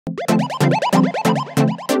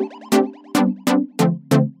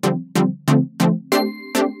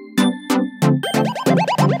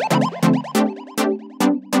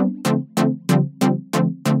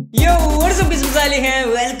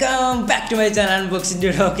Welcome back to my channel Unboxing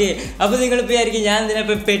Dude. Okay, അപ്പോൾ നിങ്ങൾ ഇപ്പോൾ ആയിരിക്കും ഞാൻ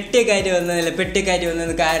ഇതിനപ്പോൾ പെട്ടിക്കായിട്ട് വന്നതല്ല, പെട്ടിക്കായിട്ട്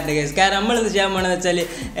വന്നത് കാരണം നമ്മളെന്ന് ചെയ്യാൻ പോകണമെന്ന് വെച്ചാൽ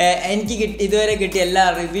എനിക്ക് ഇതുവരെ കിട്ടിയ എല്ലാ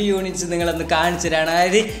റിവ്യൂ യൂണിറ്റ്സും നിങ്ങളൊന്ന് കാണിച്ചു തരാണ്.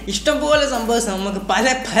 അതായത് ഇഷ്ടംപോലെ സംഭവം നമുക്ക്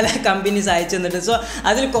പല കമ്പനീസ് അയച്ചു തന്നിട്ട്. സോ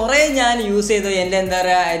അതിൽ കുറേ ഞാൻ യൂസ് ചെയ്തു. എൻ്റെ എന്താ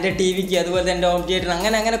പറയുക, എൻ്റെ ടി വിക്ക്, അതുപോലെ തന്നെ എൻ്റെ ഹോം തിയേറ്റർ,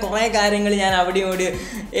 അങ്ങനെ കുറേ കാര്യങ്ങൾ ഞാൻ അവിടെയും ഇവിടെയും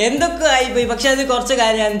എന്തൊക്കെ ആയിപ്പോയി. പക്ഷേ അത് കുറച്ച്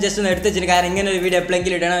കാര്യം ഞാൻ ജസ്റ്റ് ഒന്ന് എടുത്ത് വെച്ചിട്ട്, കാരണം ഇങ്ങനെ ഒരു വീഡിയോ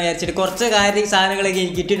എപ്പോഴെങ്കിലും ഇടണം വിചാരിച്ചിട്ട് കുറച്ച് സാധനങ്ങളൊക്കെ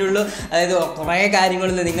എനിക്ക് കിട്ടിയിട്ടുള്ളൂ. അതായത് കുറേ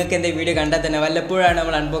കാര്യങ്ങളൊന്നും നിങ്ങൾക്ക് എൻ്റെ വീഡിയോ കണ്ടാൽ തന്നെ വല്ലപ്പോഴാണ്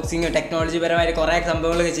നമ്മൾ അൺബോക്സിങ് ടെക്നോളജി പരമായിട്ട് കുറേ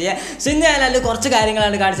സംഭവങ്ങളൊക്കെ ചെയ്യുക. സോ ഇന്ന് ഞാൻ കുറച്ച്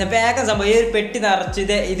കാര്യങ്ങളാണ് കാണിച്ചത്. അപ്പോൾ ഏകം സംഭവം ഈ ഒരു പെട്ടി നിറച്ച്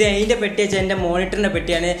ഇത് അതിൻ്റെ പെട്ടി വെച്ചാൽ എൻ്റെ മോണിറ്ററിൻ്റെ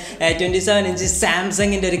പെട്ടിയാണ്. 27 ഇഞ്ച്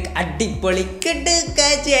സാംസങ്ങിൻ്റെ ഒരു അടിപൊളി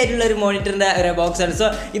കിടക്കാഴ്ചയായിട്ടുള്ള ഒരു മോണിറ്ററിൻ്റെ ഒരു ബോക്സാണ്. സോ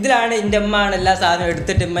ഇതിലാണ് എൻ്റെ അമ്മയാണ് എല്ലാ സാധനവും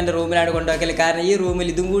എടുത്തിട്ട് ഉമ്മൻ്റെ റൂമിലാണ് കൊണ്ടുവയ്ക്കൽ. കാരണം ഈ റൂമിൽ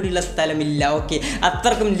ഇതും കൂടിയുള്ള സ്ഥലമില്ല. ഓക്കെ,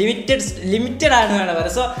 അത്രക്കും ലിമിറ്റഡ് ആണ് വേണം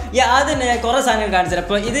പറയാം. സോ ആദ്യം ഞാൻ കുറേ സാധനങ്ങൾ കാണിച്ചത്.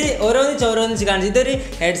 അപ്പോൾ ഇത് ഓരോന്നിച്ച് കാണിച്ചു. ഇതൊരു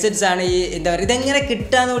ഹെഡ്സെറ്റ്സ് ആണ്. ഈ എന്താ പറയുക, ഇതെങ്ങനെ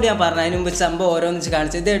കിട്ടാന്ന് കൂടി ഞാൻ പറഞ്ഞു. അതിന് മുമ്പ് സംഭവം ഓരോന്നിച്ച്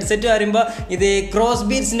കാണിച്ചു. ഇത് ഹെഡ്സെറ്റ് പറയുമ്പോൾ ഇത് ക്രോസ്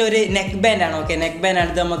ബീറ്റ്സിൻ്റെ ഒരു നെക്ക് ബാൻഡ് ആണ്. ഓക്കെ, നെക്ക് ബാൻഡ് ആണ്.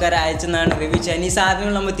 ഇത് നമുക്ക് അയച്ചെന്നാണ് റിവ്യൂ ചെയ്യാൻ. ഈ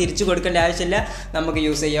സാധനങ്ങൾ നമ്മൾ തിരിച്ചു കൊടുക്കേണ്ട ആവശ്യമില്ല, നമുക്ക്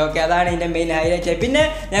യൂസ് ചെയ്യാം. ഓക്കെ, അതാണ് ഇതിൻ്റെ മെയിൻ ഹൈലൈറ്റ്. പിന്നെ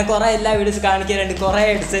ഞാൻ കുറേ എല്ലാ വീഡിയോസ് കാണിക്കാറുണ്ട്. കുറേ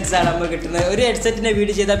ഹെഡ്സെറ്റ്സ് ആണ് നമുക്ക് കിട്ടുന്നത്. ഒരു ഹെഡ്സെറ്റിൻ്റെ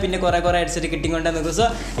വീഡിയോ ചെയ്താൽ പിന്നെ കുറേ ഹെഡ്സെറ്റ് കിട്ടിക്കൊണ്ടേ നിൽക്കും. സോ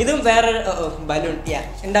ഇതും വേറെ ബലൂൺ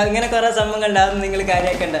ഉണ്ടാവും. ഇങ്ങനെ കുറേ സംഭവങ്ങൾ ഉണ്ടാകും. നിങ്ങൾ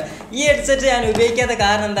കാര്യമാക്കേണ്ട. ഈ ഹെഡ്സെറ്റ് ഞാൻ ഉപയോഗിക്കാത്ത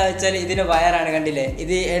കാരണം എന്താ വെച്ചാൽ ഇതിൻ്റെ വയറാണ്. കണ്ടില്ലേ,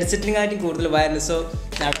 ഇത് ഹെഡ്സെറ്റിനെക്കാട്ടും കൂടുതൽ വയറുണ്ട്. സോ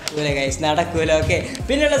നടക്കൂല ഗൈസ്, നടക്കൂല. ഓക്കെ,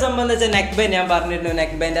 പിന്നെയുള്ള സംഭവം എന്ന് വെച്ചാൽ നെക്ക് ബാൻഡ് ഞാൻ പറഞ്ഞിരുന്നു.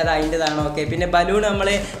 നെക്ക് ബാൻഡ് അത് അതിൻ്റെതാണ്. ഓക്കെ, പിന്നെ ബലൂൺ നമ്മൾ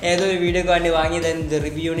ഏതൊരു വീഡിയോക്ക് വേണ്ടി വാങ്ങിയത്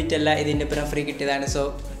റിവ്യൂ യൂണിറ്റ് അല്ല, ഇതിൻ്റെ പുറം ഫ്രീ കിട്ടിയതാണ്. സോ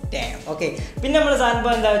ഓക്കെ, പിന്നെ നമ്മൾ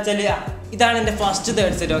സംഭവം എന്താ വെച്ചാൽ ഇതാണ് എൻ്റെ ഫസ്റ്റത്തെ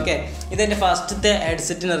ഹെഡ്സെറ്റ്. ഓക്കെ, ഇതെൻ്റെ ഫസ്റ്റത്തെ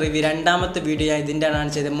ഹെഡ്സെറ്റിന് റിവ്യൂ. രണ്ടാമത്തെ വീഡിയോ ഞാൻ ഇതിൻ്റെ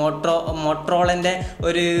ആണ് ചെയ്തത്. മോട്ടറോളൻ്റെ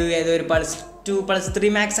ഒരു ഏതൊരു Pulse 3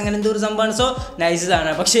 Max അങ്ങനെ എന്തോ ഒരു സംഭവമാണ്. സോ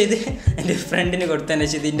നൈസാണ്. പക്ഷേ ഇത് എൻ്റെ ഫ്രണ്ടിന് കൊടുത്തതിന്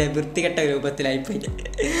ശേഷം ഇതിൻ്റെ വൃത്തികെട്ട രൂപത്തിലായിപ്പോയി.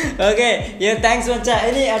 ഓക്കെ, താങ്ക്സ് വെച്ചാൽ.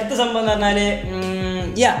 ഇനി അടുത്ത സംഭവം എന്ന് പറഞ്ഞാൽ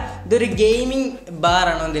ഇതൊരു ഗെയിമിംഗ്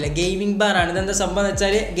ബാറാണോ എന്തില്ല, ഗെയിമിംഗ് ബാറാണ്. ഇതെന്താ സംഭവം എന്ന്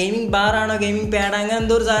വെച്ചാൽ ഗെയിമിംഗ് ബാറാണോ ഗെയിമിംഗ് പാഡ് അങ്ങനെ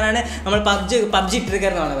എന്തോ ഒരു സാധനമാണ്. നമ്മൾ പബ്ജി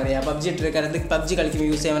ട്രിഗർ എന്നാണ് പറയുക. പബ്ജി ട്രിഗർ, ഇത് പബ്ജി കളിക്കുമ്പോൾ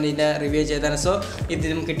യൂസ് ചെയ്യാൻ വേണ്ടി ഇതിൻ്റെ റിവ്യൂ ചെയ്തതാണ്. സോ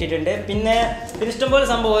ഇതിലും കിട്ടിയിട്ടുണ്ട്. പിന്നെ ഇഷ്ടംപോലെ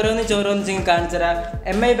സംഭവം ഓരോന്നിച്ച് കാണിച്ചു തരാം.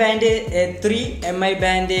 MI Band 3, MI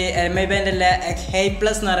Band അല്ല, ഹൈ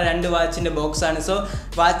പ്ലസ് എന്ന് പറഞ്ഞ 2 വാച്ചിൻ്റെ ബോക്സാണ്. സോ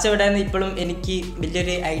വാച്ച് എവിടെയാണ് ഇപ്പോഴും എനിക്ക്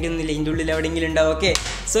വലിയൊരു ഐഡിയ ഒന്നുമില്ല. ഇതിൻ്റെ ഉള്ളിൽ എവിടെയെങ്കിലും ഉണ്ടാവും. ഓക്കെ,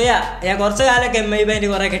 സോ ഞാൻ കുറച്ച് കാലമൊക്കെ MI Band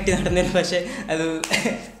കുറേ കെട്ടി നടന്നിരുന്നു. പക്ഷേ അത്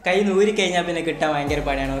കൈ നൂരി കഴിഞ്ഞാൽ പിന്നെ കിട്ടാൻ ഭയങ്കര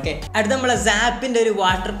പണിയാണ്. ഓക്കെ, അടുത്ത നമ്മളെ സാപ്പിൻ്റെ ഒരു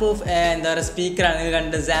വാട്ടർ പ്രൂഫ് എന്താ പറയുക സ്പീക്കറാണ്. നിങ്ങൾ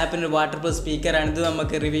കണ്ടത് സാപ്പിൻ്റെ ഒരു വാട്ടർ പ്രൂഫ് സ്പീക്കറാണ്. ഇത്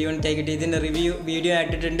നമുക്ക് റിവ്യൂ യൂണിറ്റ് കിട്ടി. ഇതിൻ്റെ വീഡിയോ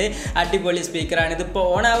ഇട്ടിട്ടുണ്ട്. അടിപൊളി സ്പീക്കറാണ്. ഇതിപ്പോൾ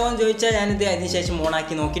ഓൺ ആകുമെന്ന് ചോദിച്ചാൽ ഞാനിത് അതിനുശേഷം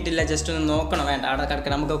ഓണാക്കി നോക്കിയിട്ടില്ല. ജസ്റ്റ് ഒന്ന് നോക്കണം. വേണ്ട, അവിടെ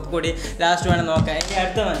കിടക്കണം. നമുക്കൊക്കെ കൂടി ലാസ്റ്റ് വേണം നോക്കാം. ഇനി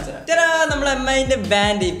അടുത്ത മനസ്സിലാക്കാം. നമ്മൾ MIൻ്റെ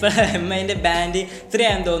ബാൻഡ് ഇപ്പോൾ MIൻ്റെ ബാൻഡ് 3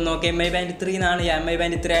 ആണെന്ന് തോന്നുന്നു. ഓക്കെ, MI Band 3 എന്നാണ്. MI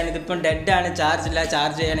Band 3 ആണ്. ഇതിപ്പം ഡെഡാണ്, ചാർജ് ഇല്ല.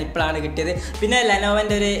 ചാർജ് ചെയ്യണം, ഇപ്പോഴാണ് കിട്ടിയത്. പിന്നെ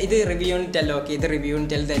ലെനോവൻ്റെ ഒരു ഇത് റിവ്യൂ യൂണിറ്റ് അല്ല. ഓക്കെ, ഇത് റിവ്യൂ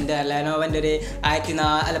യൂണിറ്റ് അല്ല. എൻ്റെ ലെനോവൻ്റെ ഒരു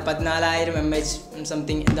 14,000 mAh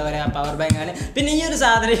സംതിങ് എന്താ പറയുക പവർ ബാങ്ക് ആണ്. പിന്നെ ഈ ഒരു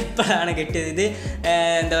സാധനം ഇപ്പോഴാണ് കിട്ടിയത്. ഇത്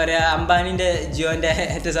എന്താ പറയുക അംബാനിൻ്റെ ജിയോൻ്റെ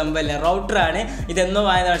ഏറ്റവും സംഭവമല്ല, റൗട്ടറാണ്. ഇതെന്നോ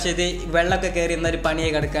ആയതാണ്. പക്ഷേ ഇത് വെള്ളമൊക്കെ കയറി എന്നൊരു പണിയെ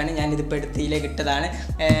കിടക്കുകയാണ്. ഞാനിതിപ്പോൾ എടുത്തിയിലേക്ക് ഇട്ടതാണ്.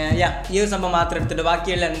 ഈ ഒരു സംഭവം മാത്രം എടുത്തിട്ട്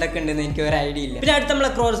ബാക്കിയുള്ള എന്തൊക്കെ ഉണ്ടെന്ന് എനിക്ക് ഒരു ഐഡിയ ഇല്ല. പിന്നെ അടുത്ത്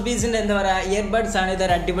നമ്മളെ ക്രോസ് ബീസിൻ്റെ എന്താ പറയുക ഇയർബഡ്സ് ആണ്.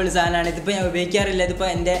 ഇതൊരു അടിപൊളി സാധനമാണ്. ഇതിപ്പോൾ ഞാൻ ഉപയോഗിക്കാറില്ല. ഇതിപ്പോൾ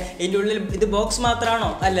ഇതിൻ്റെ ഉള്ളിൽ ഇത് ബോക്സ്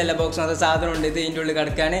മാത്രമാണോ? അല്ലല്ല, ബോക്സ് മാത്രം സാധനമുണ്ട്. ഇത് ഇതിൻ്റെ ഉള്ളിൽ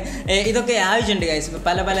കിടക്കുകയാണ്. ഇതൊക്കെ ആവശ്യമുണ്ട് ഗൈസ്.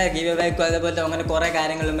 ഇപ്പോൾ പല ഗീവ് അവേക്കും അതുപോലെ അങ്ങനെ കുറേ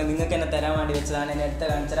കാര്യങ്ങളുണ്ട്. നിങ്ങൾക്ക് തന്നെ തരാൻ വേണ്ടി വെച്ചതാണ്. ഞാൻ അടുത്ത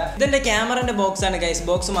കാണിച്ചാൽ ഇതെൻ്റെ ക്യാമറൻ്റെ ബോക്സ് ആണ് ഗൈസ്.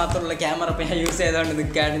 ബോക്സ് മാത്രമുള്ള ക്യാമറ ഇപ്പോൾ ഞാൻ യൂസ് ചെയ്തുകൊണ്ട്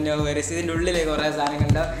നിൽക്കുകയാണ്. ഇതിൻ്റെ ഉള്ളിൽ കുറേ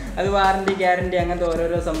സാധനങ്ങളുണ്ടാവും. അത് വാറണ്ടി ഗ്യാരണ്ടി അങ്ങനത്തെ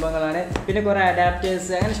ഓരോരോ സംഭവങ്ങളാണ്. പിന്നെ കുറേ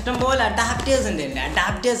അഡാപ്റ്റേഴ്സ്, അങ്ങനെ ഇഷ്ടംപോലെ അഡാപ്റ്റേഴ്സ് ഉണ്ട്.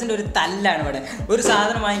 അഡാപ്റ്റേഴ്സിൻ്റെ ഒരു തല്ലാണ് ഇവിടെ. ഒരു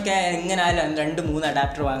സാധനം വാങ്ങിക്കാൻ എങ്ങനെയായാലും 2-3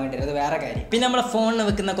 അഡാപ്റ്റർ വാങ്ങേണ്ടി വരും. അത് വേറെ കാര്യം. പിന്നെ നമ്മുടെ ഫോണിൽ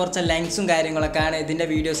വെക്കുന്ന കുറച്ച് ലെൻസും കാര്യങ്ങളൊക്കെയാണ്. ഇതിൻ്റെ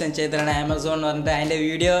വീഡിയോസ് ഞാൻ ചെയ്തതാണ്. ആമസോൺ എന്ന് പറഞ്ഞിട്ട് അതിൻ്റെ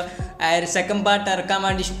വീഡിയോ സെക്കൻഡ് പാർട്ട് ഇറക്കാൻ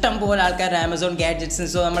വേണ്ടി ഇഷ്ടം പോലെ ആൾക്കാർ ആമസോൺ ഗാഡ്ജറ്റ്സ്.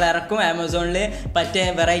 സോ നമ്മൾ ഇറക്കും. ആമസോണിൽ പറ്റിയ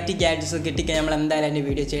വെറൈറ്റി ഗാഡ്ജറ്റ്സ് കിട്ടിക്കഴിഞ്ഞാൽ നമ്മൾ എന്തായാലും അതിൻ്റെ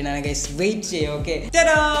വീഡിയോ ചെയ്യണമാണ് ഗൈസ്. വെയിറ്റ് ചെയ്യും. ഓക്കെ,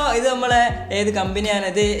 ഇത് നമ്മളെ ഏത് കമ്പനിയാണ്?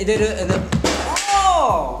 ഇതൊരു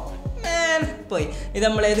പോയി. ഇത്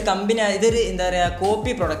നമ്മൾ ഏത് കമ്പനിയാണ്? ഇതൊരു എന്താ പറയുക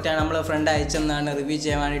കോപ്പി പ്രൊഡക്റ്റാണ്. നമ്മൾ ഫ്രണ്ട് അയച്ചെന്നാണ് റിവ്യൂ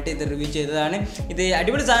ചെയ്യാൻ വേണ്ടിയിട്ട് ഇത് റിവ്യൂ ചെയ്തതാണ്. ഇത്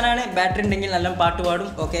അടിപൊളി സാധനമാണ്. ബാറ്ററി ഉണ്ടെങ്കിൽ നല്ല പാട്ട് പാടും.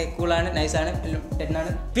 ഓക്കെ, കൂളാണ്, നൈസാണ്,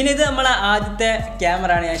 ടെന്നാണ്. പിന്നെ ഇത് നമ്മളെ ആദ്യത്തെ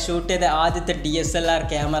ക്യാമറ ആണ്. ഞാൻ ഷൂട്ട് ചെയ്ത ആദ്യത്തെ DSLR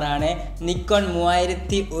ക്യാമറ ആണ്. നിക്കോൺ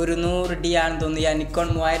 3100D ആണെന്ന് തോന്നുന്നു. നിക്കോൺ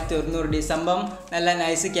 3100D സംഭവം നല്ല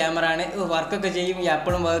നൈസ് ക്യാമറ ആണ്. വർക്കൊക്കെ ചെയ്യും,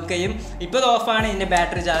 എപ്പോഴും വർക്ക് ചെയ്യും. ഇപ്പോൾ ഓഫാണ്. ഇതിൻ്റെ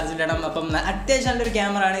ബാറ്ററി ചാർജ് ഇടണം. അപ്പം അത്യാവശ്യം നല്ലൊരു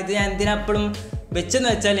ക്യാമറ ആണ്. ഇത് ഞാൻ എന്തിനെപ്പോഴും വെച്ചെന്ന്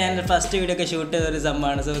വെച്ചാൽ ഞാൻ ഫസ്റ്റ് വീഡിയോ ഒക്കെ ഷൂട്ട് ചെയ്തൊരു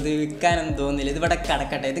സംഭവമാണ്. സോ ഇത് വിൽക്കാനൊന്നും തോന്നുന്നില്ല, ഇതിവിടെ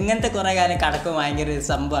കിടക്കട്ടെ. ഇത് ഇങ്ങനത്തെ കുറേ കാലം കിടക്കും ഭയങ്കര ഒരു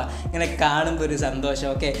സംഭവമാണ്, ഇങ്ങനെ കാണുമ്പോൾ ഒരു സന്തോഷം.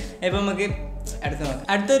 ഓക്കെ, ഇപ്പം നമുക്ക് അടുത്ത് നോക്കാം.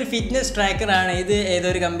 അടുത്തൊരു ഫിറ്റ്നസ് ട്രാക്കറാണ്. ഇത്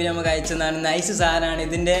ഏതൊരു കമ്പനി നമുക്ക് അയച്ചതാണ്. നൈസ് സാധനമാണ്.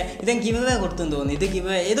 ഇത് ഗിവ് അവേ കൊടുത്തെന്ന് തോന്നുന്നു.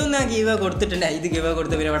 ഇത് ഇതൊന്നും ഞാൻ ഗിവ് അവേ കൊടുത്തിട്ടുണ്ട്. ഇത് ഗിവ് അവേ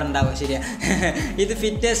കൊടുത്ത് പിന്നെ ഇവിടെ ഉണ്ടാവും. ശരിയാ. ഇത്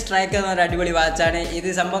ഫിറ്റ്നസ് ട്രാക്കർ എന്ന് പറഞ്ഞ അടിപൊളി വാച്ചാണ്. ഇത്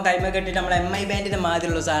സംഭവം കൈമ കെട്ടിയിട്ട് നമ്മളെ MI ബാൻഡിൻ്റെ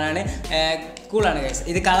മാതിരിയുള്ള സാധനമാണ്. കൂളാണ് ഗൈസ്.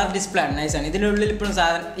 ഇത് കളർ ഡിസ്പ്ലേ ആണ്, നൈസാണ്. ഇതിനുള്ളിൽ ഇപ്പോഴും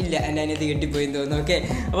സാധനം ഇല്ല, എൻ്റെ അതിനകത്ത് കെട്ടിപ്പോയി തോന്നുന്നു. ഓക്കെ,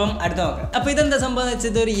 അപ്പം അടുത്ത് നോക്കാം. അപ്പോൾ ഇതെന്താ സംഭവം എന്ന്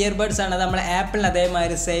വെച്ചാൽ ഇതൊരു ഇയർബഡ്സ് ആണ്. അത് നമ്മളെ ആപ്പിളിന്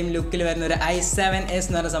അതേമാതിരി സെയിം ലുക്കിൽ വരുന്ന ഒരു i7s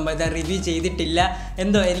എന്ന് പറഞ്ഞ സംഭവം. ഇത് റിവ്യൂ ചെയ്തിട്ടില്ല,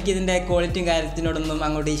 എന്തോ എനിക്കിതിൻ്റെ ക്വാളിറ്റിയും കാര്യത്തിനോടൊന്നും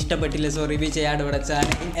അങ്ങോട്ട് ഇഷ്ടപ്പെട്ടില്ല. സോ റിവ്യൂ ചെയ്യാണ്ട് ഇവിടെ വെച്ചാണ്.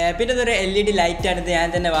 പിന്നെ ഇതൊരു LED ലൈറ്റാണ്. ഇത് ഞാൻ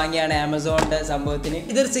തന്നെ വാങ്ങിയാണ് ആമസോണിൻ്റെ സംഭവത്തിന്.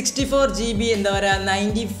 ഇതൊരു 64 GB എന്താ പറയുക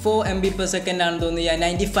 94 MB/s ആണെന്ന് തോന്നുന്നു.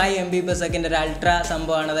 95 MB/s ഒരു അൾട്രാ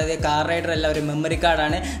സംഭവമാണ്. അതായത് കാർ റൈഡർ അല്ല, ഒരു മെമ്മറി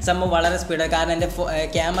കാർഡാണ്. സംഭവം വളരെ സ്പീഡാണ്. കാരണം എൻ്റെ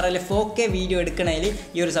ക്യാമറയിൽ 4K വീഡിയോ എടുക്കണതിൽ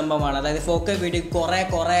ഈ ഒരു സംഭവമാണ്. അതായത് 4K വീഡിയോ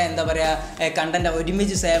കുറേ എന്താ പറയുക കണ്ടന്റ്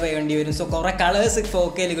ഒരുമിച്ച് സേവ് ചെയ്യേണ്ടി വരും. സോ കുറേ കളേഴ്സ്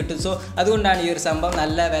 4Kയിൽ കിട്ടും. സോ അതുകൊണ്ടാണ് ഈ ഒരു സംഭവം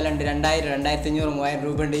നല്ല വില ഉണ്ട്. 2000, 2500, 3000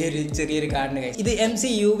 രൂപ ഉണ്ട് ഈ ഒരു ചെറിയൊരു കാർഡിന്. ഇത്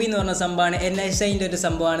MCUV എന്ന് പറഞ്ഞ സംഭവമാണ്. NSIൻ്റെ ഒരു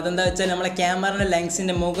സംഭവമാണ്. ഇതെന്താ വെച്ചാൽ നമ്മളെ ക്യാമറയുടെ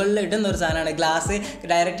ലെൻസിൻ്റെ മുകളിൽ ഇടുന്ന ഒരു സാധനമാണ്. ഗ്ലാസ്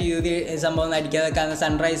ഡയറക്റ്റ് UV സംഭവം അടിക്കാതെ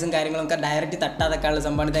സൺറൈസും കാര്യങ്ങളൊക്കെ ഡയറക്റ്റ് തട്ടാതൊക്കെ ഉള്ള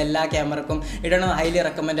സംഭവമാണ്. ഇത് എല്ലാ ക്യാമറക്കും ഇടണം. ഹൈലി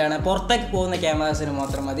റെക്കമെൻഡ് ആണ്. പുറത്തേക്ക് പോകുന്ന ക്യാമറാസിന്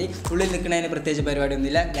മാത്രം മതി. ഉള്ളിൽ നിൽക്കുന്നതിന് പ്രത്യേകിച്ച്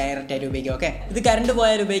പരിപാടിയൊന്നുമില്ല, ഡയറക്റ്റ് ആയിട്ട് ഉപയോഗിക്കാം. ഓക്കെ, ഇത് കറണ്ട്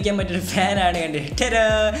പോയാൽ ഉപയോഗിക്കാൻ പറ്റിയൊരു ഫാനാണ്. കണ്ടിട്ട്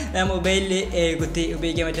മൊബൈലിൽ കുത്തി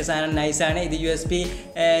ഉപയോഗിക്കാൻ പറ്റിയ സാധനം, നൈസാണ്. ഇത്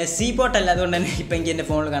USB-C പോർട്ട് അല്ല, അതുകൊണ്ട് തന്നെ ഇപ്പം എനിക്ക് എൻ്റെ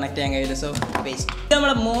ഫോണിൽ കണക്ട് ചെയ്യാൻ കഴിയില്ല. So waste. ഇത്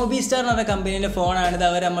നമ്മളെ മോബിസ്റ്റാർ എന്ന് പറഞ്ഞ കമ്പനീൻ്റെ ഫോണാണ്.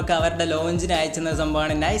 ഇത് നമുക്ക് അവരുടെ ലോഞ്ചിന് അയച്ചുന്ന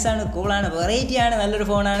സംഭവമാണ്. നൈസാണ്, കൂളാണ്, വെറൈറ്റി ആണ്, നല്ലൊരു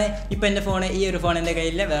ഫോണാണ്. ഇപ്പം എൻ്റെ ഫോൺ ഈ ഒരു ഫോൺ എൻ്റെ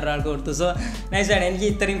കയ്യില്ല, വേറൊരാൾക്ക് കൊടുത്തു. സോ നൈസാണ്. എനിക്ക്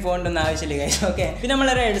ഇത്രയും ഫോണിൻ്റെ ആവശ്യമില്ല കൈ. ഓക്കെ, പിന്നെ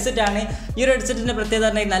നമ്മളൊരു ഹെഡ്സെറ്റാണ്. ഈ ഒരു ഹെഡ്സെറ്റിൻ്റെ പ്രത്യേകത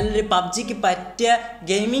പറഞ്ഞാൽ നല്ലൊരു PUBGക്ക് പറ്റിയ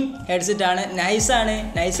ഗെയിമിംഗ് ഹെഡ്സെറ്റാണ്. നൈസാണ്.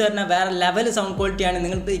 നൈസ് പറഞ്ഞാൽ വേറെ ലെവൽ സൗണ്ട് ക്വാളിറ്റിയാണ്.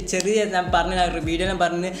 നിങ്ങൾക്ക് ചെറിയ ഞാൻ പറഞ്ഞ വീഡിയോ ഞാൻ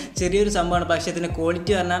പറഞ്ഞ് ചെറിയൊരു സംഭവമാണ്, പക്ഷേ ഇതിൻ്റെ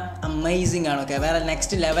ക്വാളിറ്റി പറഞ്ഞാൽ അമേസിംഗ് ആണ്. ഓക്കെ, വേറെ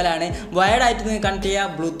നെക്സ്റ്റ് ലെവലാണ്. വയർഡായിട്ട് നിങ്ങൾക്ക് കണക്ട്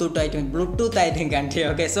ചെയ്യുക, ബ്ലൂടൂത്ത് ആയിട്ടും കണക്ട്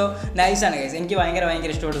ചെയ്യുക. ഓക്കെ, സോ നൈസാണ് ഗൈസ്. എനിക്ക് ഭയങ്കര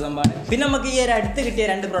ഇഷ്ടപ്പെട്ട സംഭവമാണ്. പിന്നെ നമുക്ക് ഈ ഒരു അടുത്ത് കിട്ടിയ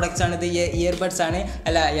 2 പ്രൊഡക്ട്സ് ആണ്. ഇത് ഇയർബഡ്സ് ആണ്,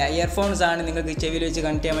 അല്ല ഇയർഫോൺസ് ആണ്. നിങ്ങൾക്ക് ചെവിയിൽ വെച്ച്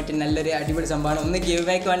കണക്ട് ചെയ്യാൻ പറ്റിയ നല്ലൊരു അടിപൊളി സംഭവമാണ്. ഒന്ന് ഗിവ്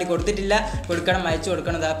വേക്ക് വേണ്ടി കൊടുത്തിട്ടില്ല, കൊടുക്കണം, അയച്ചു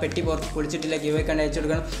കൊടുക്കണം. ആ പെട്ടി പുറത്ത് പൊളിച്ചിട്ടില്ല, ഗിവ് വേക്ക് വേണ്ടി അയച്ചു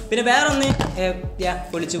കൊടുക്കണം. പിന്നെ വേറെ ഒന്ന്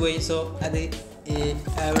പൊളിച്ചു പോയി. സോ അത്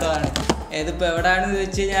എവിടെയാണ്, ഇതിപ്പോൾ എവിടെയാണെന്ന്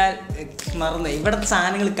വെച്ച് കഴിഞ്ഞാൽ മറന്നു. ഇവിടുത്തെ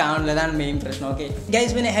സാധനങ്ങൾ കാണില്ല, അതാണ് മെയിൻ പ്രശ്നം. ഓക്കെ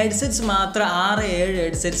ഗൈസ്, പിന്നെ ഹെഡ്സെറ്റ്സ് മാത്രം 6-7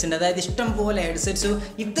 ഹെഡ്സെറ്റ്സ് ഉണ്ട്. അതായത് ഇഷ്ടം പോലെ ഹെഡ്സെറ്റ്സും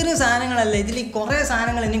ഇത്രയും സാധനങ്ങളല്ല, ഇതിൽ കുറേ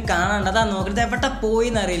സാധനങ്ങൾ ഇനി കാണാണ്ട്. അതാ നോക്കരുത്, എവിടെ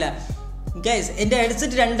പോയി എന്നറിയില്ല ഗൈസ്. എൻ്റെ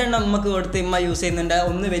ഹെഡ്സെറ്റ് 2 നമുക്ക് കൊടുത്ത് ഉമ്മ യൂസ് ചെയ്യുന്നുണ്ട്.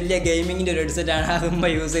 ഒന്ന് വലിയ ഗെയിമിങ്ങിൻ്റെ ഒരു ഹെഡ്സെറ്റാണ്, അത് ഉമ്മ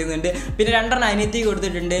യൂസ് ചെയ്യുന്നുണ്ട്. പിന്നെ 2 അനിയത്തി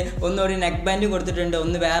കൊടുത്തിട്ടുണ്ട്. ഒന്നൊരു നെക്ക് ബാൻഡ് കൊടുത്തിട്ടുണ്ട്,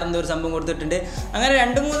 ഒന്ന് വേറെ എന്തോ ഒരു സംഭവം കൊടുത്തിട്ടുണ്ട്. അങ്ങനെ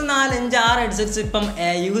 2, 3, 4, 5, 6 ഹെഡ്സെറ്റ്സ് ഇപ്പം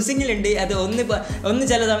യൂസിങ്ങിലുണ്ട്. അത് ഒന്ന്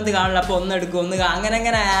ചില സമയത്ത് കാണില്ല, അപ്പോൾ ഒന്ന് എടുക്കും, അങ്ങനെ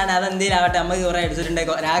ആണ്. അതെന്തെങ്കിലും ആവട്ടെ, നമുക്ക് കുറേ ഹെഡ്സെറ്റ് ഉണ്ടായി,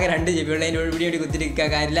 ആകെ 2 GB ഉള്ള അതിന് വീഡിയോ കുത്തിരിക്കാൻ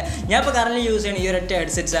കാര്യമില്ല. ഞാൻ ഇപ്പോൾ കറന്റ് യൂസ് ചെയ്യുന്ന ഈ ഒരൊറ്റ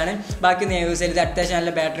ഹെഡ്സെറ്റ്സ് ആണ്. ബാക്കി ഞാൻ യൂസ് ചെയ്ത് അത്യാവശ്യം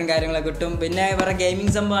നല്ല ബാറ്ററിയും കാര്യങ്ങളൊക്കെ കിട്ടും. പിന്നെ വേറെ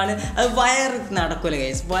ഗെയിമിംഗ് സംഭവമാണ്. അത് വയർ നടക്കില്ല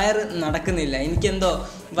ഗൈസ്, വയർ നടക്കുന്നില്ല. എനിക്കെന്തോ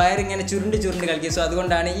വയറിങ്ങനെ ചുരുണ്ട് കളിക്കും. സോ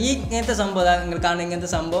അതുകൊണ്ടാണ് ഇങ്ങനത്തെ സംഭവം നിങ്ങൾ കാണുന്ന ഇങ്ങനത്തെ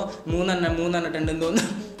സംഭവം 3 ഉണ്ടെന്ന് തോന്നുന്നു.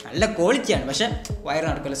 നല്ല ക്വാളിറ്റിയാണ്, പക്ഷേ വയർ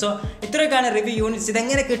നടക്കില്ല. സോ ഇത്രയൊക്കെയാണ് റിവ്യൂ യൂണിറ്റ്സ്.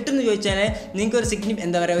 ഇതെങ്ങനെ കിട്ടുമെന്ന് ചോദിച്ചാൽ നിങ്ങൾക്ക് ഒരു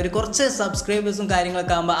എന്താ പറയുക, ഒരു കുറച്ച് സബ്സ്ക്രൈബേഴ്സും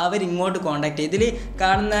കാര്യങ്ങളൊക്കെ ആകുമ്പോൾ അവരിങ്ങോട്ട് കോൺടാക്ട് ചെയ്യും. ഇതിൽ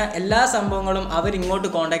കാണുന്ന എല്ലാ സംഭവങ്ങളും അവരിങ്ങോട്ട്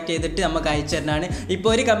കോൺടാക്ട് ചെയ്തിട്ട് നമുക്ക് അയച്ചു തരുന്നതാണ്. ഇപ്പോൾ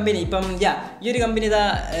ഒരു കമ്പനി, ഈ ഒരു കമ്പനി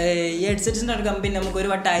ഈ ഹെഡ്സെറ്റ്സിൻ്റെ ഒരു കമ്പനി നമുക്ക്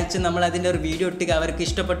ഒരു വട്ടം അയച്ച് നമ്മൾ അതിൻ്റെ ഒരു വീഡിയോ ഇട്ട് അവർക്ക്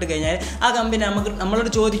ഇഷ്ടപ്പെട്ട് കഴിഞ്ഞാൽ ആ കമ്പനി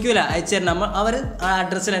നമ്മളോട് ചോദിക്കില്ല അയച്ചു തരണം. അവർ ആ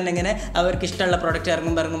അഡ്രസ്സിൽ തന്നെ ഇങ്ങനെ അവർക്ക് ഇഷ്ടമുള്ള പ്രൊഡക്റ്റ്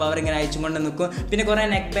ഇറങ്ങുമ്പോൾ അവരിങ്ങനെ അയച്ചും കൊണ്ട് നിൽക്കും. പിന്നെ കുറേ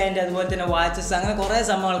നെക്ക് ബാൻഡ്, അതുപോലെ തന്നെ വാച്ചസ്, അങ്ങനെ കുറേ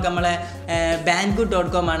സംഭവങ്ങൾ നമ്മളെ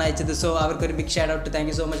bangood.com ആണ് അയച്ചത്. സോ അവർക്കൊരു big shout out, thank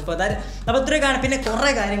you so much for that. അപ്പോൾ ഇത്രയും കാണും. പിന്നെ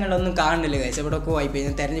കുറേ കാര്യങ്ങളൊന്നും കാണുന്നില്ല ഗൈസ്, എവിടെയൊക്കെ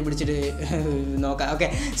വായിപ്പോയി തെരഞ്ഞു പിടിച്ചിട്ട് നോക്കാം. ഓക്കെ,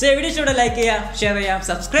 സോ വീഡിയോ ഇഷ്ടം ലൈക്ക് ചെയ്യുക, ഷെയർ ചെയ്യുക,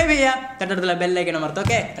 സബ്സ്ക്രൈബ് ചെയ്യുക, തൊട്ടടുത്തുള്ള ബെല്ലൈക്കൺ അമർത്തുക.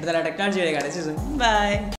 ഓക്കെ, അടുത്തുള്ള ടെക്നോളജി വീഡിയോ കാണാം. ബൈ.